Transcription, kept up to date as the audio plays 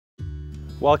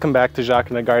Welcome back to Jacques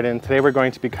in the Garden. Today we're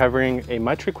going to be covering a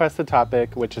much requested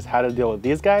topic, which is how to deal with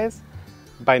these guys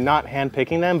by not hand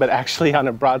picking them, but actually on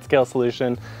a broad scale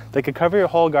solution that could cover your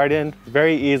whole garden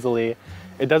very easily.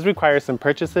 It does require some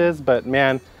purchases, but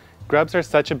man, grubs are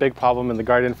such a big problem in the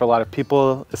garden for a lot of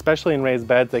people, especially in raised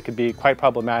beds. They could be quite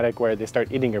problematic where they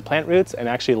start eating your plant roots and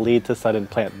actually lead to sudden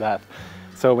plant death.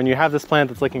 So when you have this plant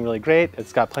that's looking really great,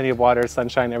 it's got plenty of water,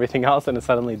 sunshine, everything else, and it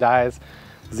suddenly dies,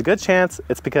 there's a good chance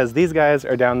it's because these guys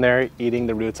are down there eating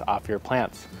the roots off your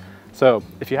plants. So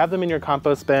if you have them in your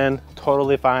compost bin,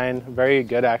 totally fine, very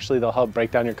good actually. They'll help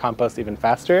break down your compost even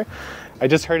faster. I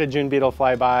just heard a June beetle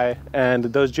fly by, and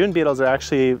those June beetles are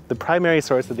actually the primary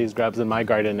source of these grubs in my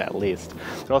garden at least.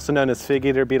 They're also known as fig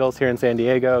eater beetles here in San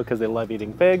Diego because they love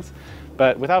eating figs.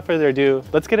 But without further ado,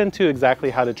 let's get into exactly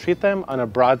how to treat them on a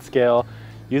broad scale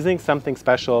using something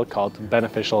special called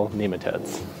beneficial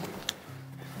nematodes.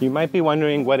 You might be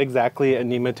wondering what exactly a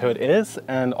nematode is,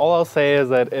 and all I'll say is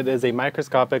that it is a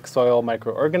microscopic soil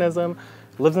microorganism.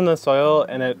 It lives in the soil,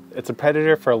 and it's a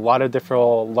predator for a lot of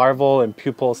different larval and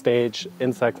pupal stage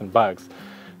insects and bugs.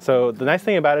 So the nice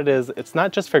thing about it is it's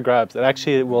not just for grubs. It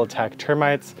actually will attack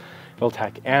termites, it'll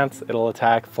attack ants, it'll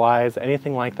attack flies,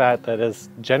 anything like that that is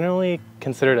generally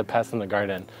considered a pest in the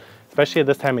garden. Especially at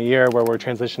this time of year where we're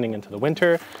transitioning into the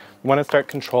winter, we want to start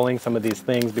controlling some of these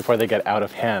things before they get out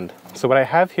of hand. So what I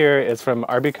have here is from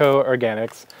Arbico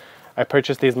Organics. I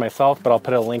purchased these myself, but I'll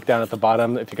put a link down at the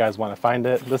bottom if you guys want to find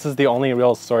it. This is the only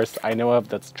real source I know of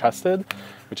that's trusted,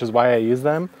 which is why I use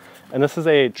them. And this is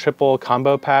a triple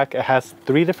combo pack. It has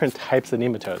 3 different types of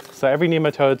nematodes. So every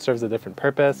nematode serves a different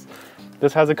purpose.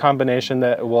 This has a combination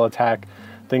that will attack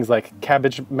things like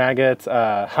cabbage maggots,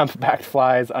 humpbacked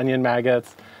flies, onion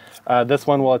maggots. This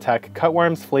one will attack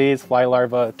cutworms, fleas, fly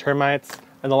larvae, termites.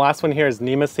 And the last one here is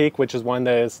Nemaseek, which is one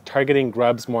that is targeting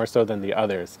grubs more so than the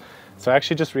others. So I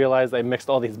actually just realized I mixed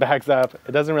all these bags up.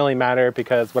 It doesn't really matter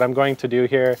because what I'm going to do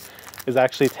here is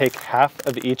actually take half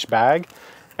of each bag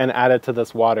and add it to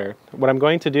this water. What I'm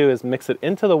going to do is mix it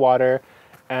into the water,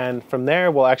 and from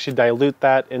there we'll actually dilute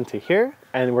that into here,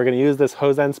 and we're going to use this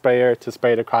hose end sprayer to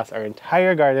spray it across our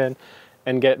entire garden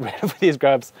and get rid of these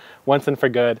grubs once and for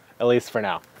good, at least for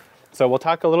now. So we'll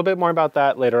talk a little bit more about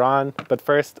that later on, but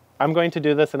first I'm going to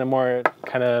do this in a more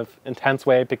kind of intense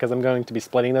way because I'm going to be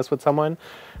splitting this with someone.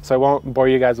 So I won't bore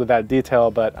you guys with that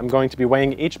detail, but I'm going to be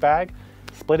weighing each bag,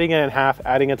 splitting it in half,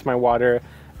 adding it to my water,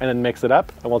 and then mix it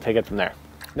up, and we'll take it from there.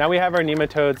 Now we have our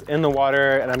nematodes in the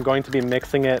water, and I'm going to be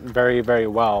mixing it very, very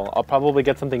well. I'll probably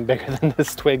get something bigger than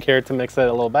this twig here to mix it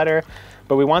a little better,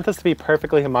 but we want this to be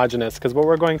perfectly homogeneous because what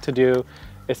we're going to do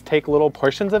is take little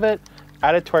portions of it,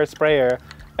 add it to our sprayer,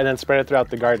 and then spread it throughout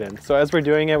the garden. So as we're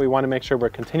doing it, we want to make sure we're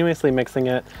continuously mixing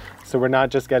it so we're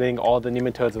not just getting all the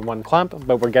nematodes in one clump,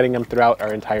 but we're getting them throughout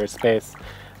our entire space.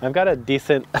 And I've got a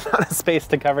decent amount of space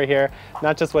to cover here,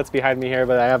 not just what's behind me here,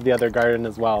 but I have the other garden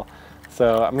as well.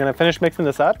 So I'm going to finish mixing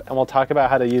this up and we'll talk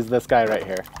about how to use this guy right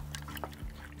here.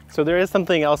 So there is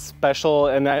something else special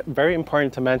and very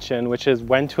important to mention, which is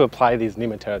when to apply these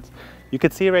nematodes. You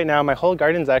can see right now my whole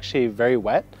garden is actually very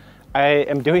wet. I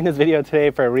am doing this video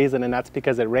today for a reason, and that's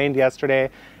because it rained yesterday.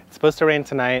 It's supposed to rain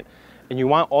tonight, and you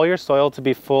want all your soil to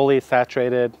be fully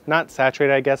saturated, not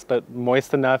saturated I guess, but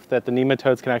moist enough that the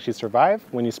nematodes can actually survive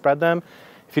when you spread them.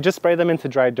 If you just spray them into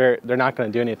dry dirt, they're not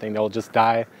going to do anything. They'll just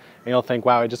die, and you'll think,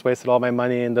 wow, I just wasted all my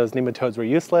money and those nematodes were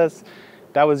useless.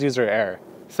 That was user error.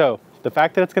 So the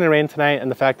fact that it's going to rain tonight and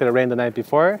the fact that it rained the night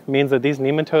before means that these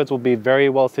nematodes will be very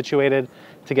well situated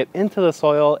to get into the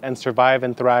soil and survive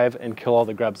and thrive and kill all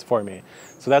the grubs for me.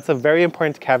 So that's a very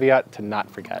important caveat to not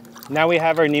forget. Now we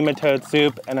have our nematode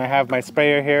soup, and I have my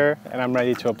sprayer here and I'm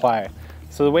ready to apply.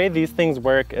 So the way these things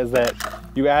work is that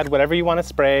you add whatever you want to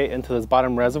spray into this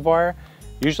bottom reservoir.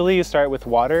 Usually you start with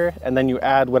water and then you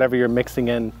add whatever you're mixing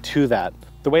in to that.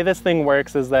 The way this thing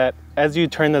works is that as you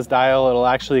turn this dial, it'll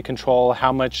actually control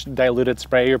how much diluted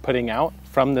spray you're putting out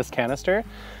from this canister.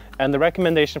 And the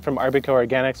recommendation from Arbico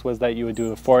Organics was that you would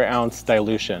do a 4-ounce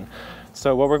dilution.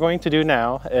 So what we're going to do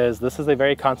now is, this is a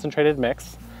very concentrated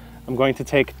mix. I'm going to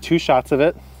take 2 shots of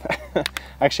it.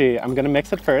 Actually, I'm going to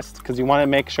mix it first because you want to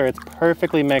make sure it's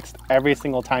perfectly mixed every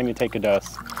single time you take a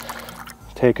dose.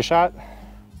 Take a shot,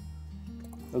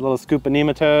 a little scoop of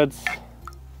nematodes.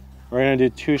 We're going to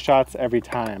do 2 shots every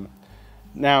time.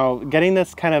 Now, getting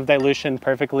this kind of dilution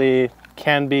perfectly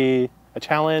can be a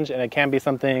challenge, and it can be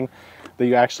something that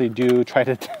you actually do try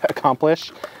to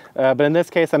accomplish. But in this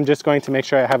case, I'm just going to make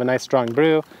sure I have a nice strong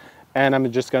brew, and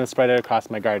I'm just going to spread it across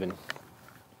my garden.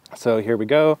 So here we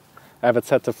go. I have it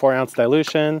set to 4-ounce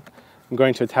dilution. I'm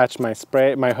going to attach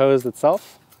my hose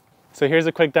itself. So here's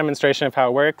a quick demonstration of how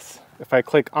it works. If I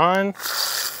click on,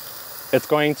 it's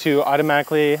going to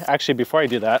automatically, actually before I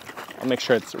do that, I'll make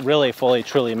sure it's really fully,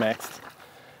 truly mixed.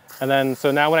 And then,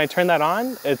 so now when I turn that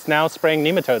on, it's now spraying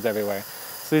nematodes everywhere.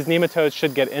 So these nematodes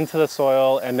should get into the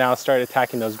soil and now start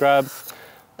attacking those grubs.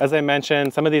 As I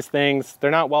mentioned, some of these things,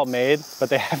 they're not well made, but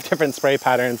they have different spray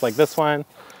patterns like this one,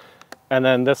 and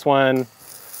then this one,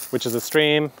 which is a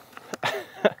stream.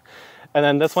 And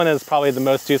then this one is probably the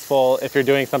most useful if you're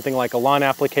doing something like a lawn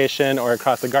application or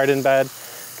across a garden bed,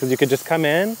 because you could just come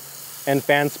in and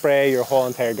fan spray your whole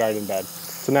entire garden bed.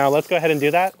 So now let's go ahead and do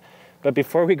that. But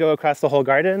before we go across the whole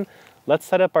garden, let's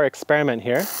set up our experiment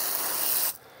here.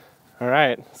 All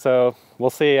right, so we'll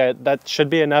see. That should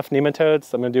be enough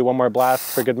nematodes. I'm gonna do one more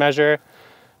blast for good measure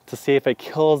to see if it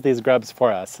kills these grubs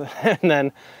for us. And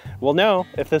then we'll know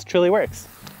if this truly works.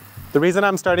 The reason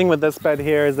I'm starting with this bed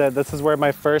here is that this is where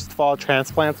my first fall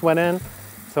transplants went in.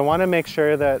 So I wanna make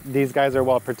sure that these guys are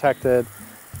well protected.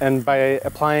 And by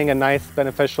applying a nice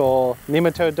beneficial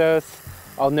nematode dose,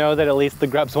 I'll know that at least the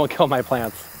grubs won't kill my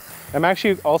plants. I'm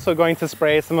actually also going to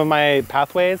spray some of my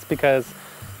pathways because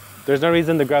there's no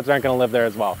reason the grubs aren't gonna live there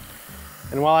as well.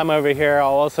 And while I'm over here,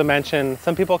 I'll also mention,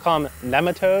 some people call them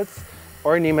nematodes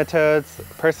or nematodes.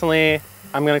 Personally,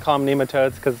 I'm gonna call them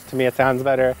nematodes because to me it sounds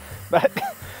better, but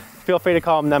feel free to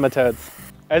call them nematodes.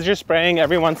 As you're spraying,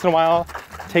 every once in a while,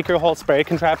 take your whole spray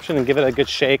contraption and give it a good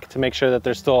shake to make sure that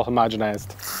they're still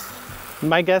homogenized.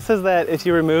 My guess is that if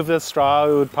you remove this straw,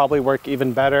 it would probably work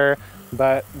even better,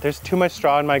 but there's too much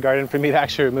straw in my garden for me to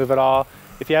actually remove it all.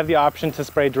 If you have the option to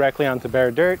spray directly onto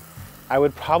bare dirt, I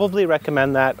would probably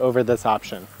recommend that over this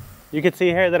option. You can see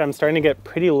here that I'm starting to get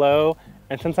pretty low,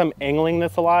 and since I'm angling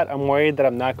this a lot, I'm worried that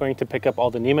I'm not going to pick up all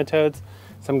the nematodes.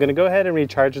 So I'm gonna go ahead and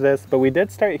recharge this, but we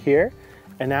did start here,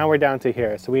 and now we're down to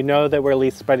here. So we know that we're at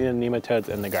least spreading the nematodes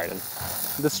in the garden.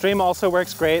 The stream also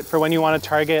works great for when you want to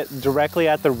target directly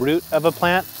at the root of a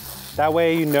plant. That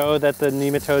way you know that the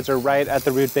nematodes are right at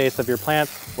the root base of your plant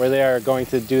where they are going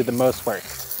to do the most work.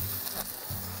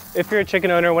 If you're a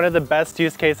chicken owner, one of the best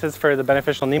use cases for the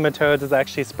beneficial nematodes is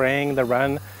actually spraying the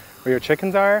run where your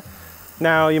chickens are.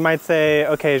 Now you might say,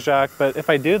 okay, Jacques, but if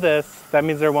I do this, that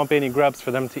means there won't be any grubs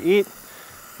for them to eat.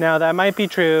 Now that might be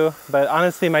true, but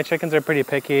honestly my chickens are pretty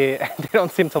picky and they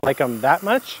don't seem to like them that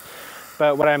much.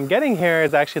 But what I'm getting here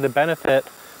is actually the benefit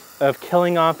of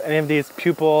killing off any of these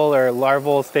pupal or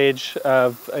larval stage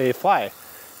of a fly.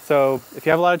 So if you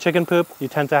have a lot of chicken poop, you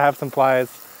tend to have some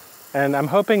flies. And I'm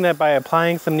hoping that by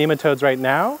applying some nematodes right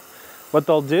now, what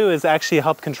they'll do is actually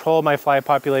help control my fly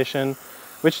population,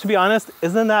 which to be honest,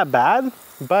 isn't that bad,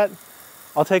 but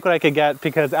I'll take what I could get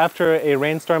because after a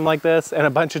rainstorm like this and a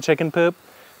bunch of chicken poop,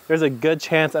 there's a good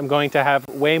chance I'm going to have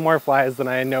way more flies than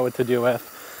I know what to do with.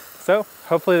 So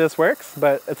hopefully this works,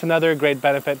 but it's another great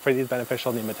benefit for these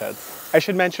beneficial nematodes. I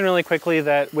should mention really quickly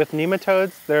that with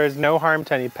nematodes, there is no harm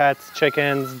to any pets,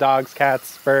 chickens, dogs,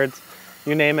 cats, birds,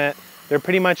 you name it. They're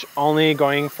pretty much only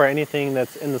going for anything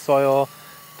that's in the soil,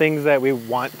 things that we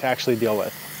want to actually deal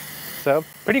with. So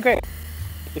pretty great.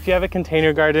 If you have a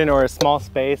container garden or a small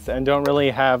space and don't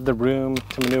really have the room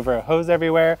to maneuver a hose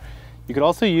everywhere, you could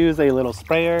also use a little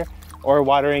sprayer or a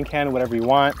watering can, whatever you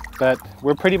want, but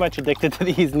we're pretty much addicted to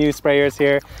these new sprayers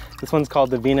here. This one's called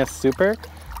the Venus Super.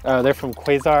 They're from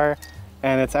Quasar,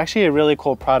 and it's actually a really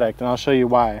cool product, and I'll show you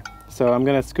why. So I'm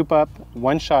gonna scoop up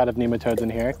one shot of nematodes in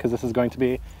here, because this is going to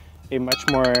be a much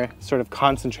more sort of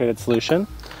concentrated solution.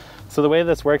 So the way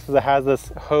this works is it has this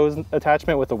hose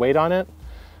attachment with a weight on it,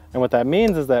 and what that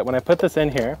means is that when I put this in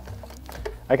here,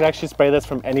 I could actually spray this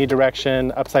from any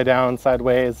direction, upside down,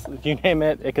 sideways, you name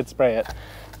it, it could spray it.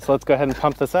 So let's go ahead and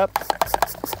pump this up.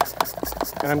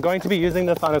 And I'm going to be using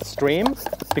this on a stream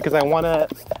because I want to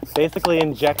basically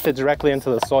inject it directly into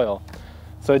the soil.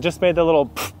 So it just made the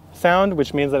little sound,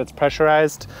 which means that it's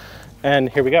pressurized. And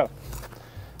here we go.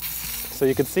 So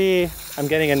you can see I'm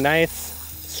getting a nice,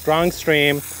 strong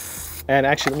stream. And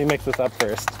actually, let me mix this up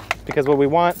first, because what we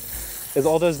want is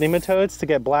all those nematodes to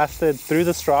get blasted through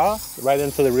the straw right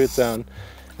into the root zone.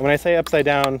 And when I say upside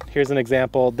down, here's an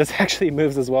example. This actually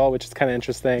moves as well, which is kind of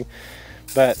interesting.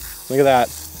 But look at that.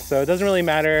 So it doesn't really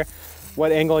matter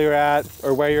what angle you're at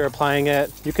or where you're applying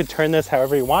it. You could turn this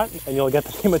however you want and you'll get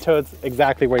the nematodes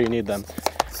exactly where you need them.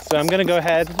 So I'm gonna go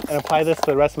ahead and apply this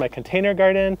to the rest of my container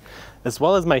garden, as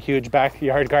well as my huge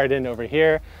backyard garden over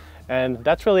here. And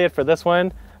that's really it for this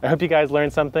one. I hope you guys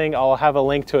learned something. I'll have a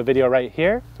link to a video right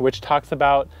here, which talks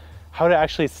about how to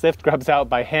actually sift grubs out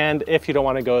by hand if you don't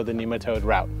want to go the nematode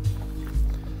route.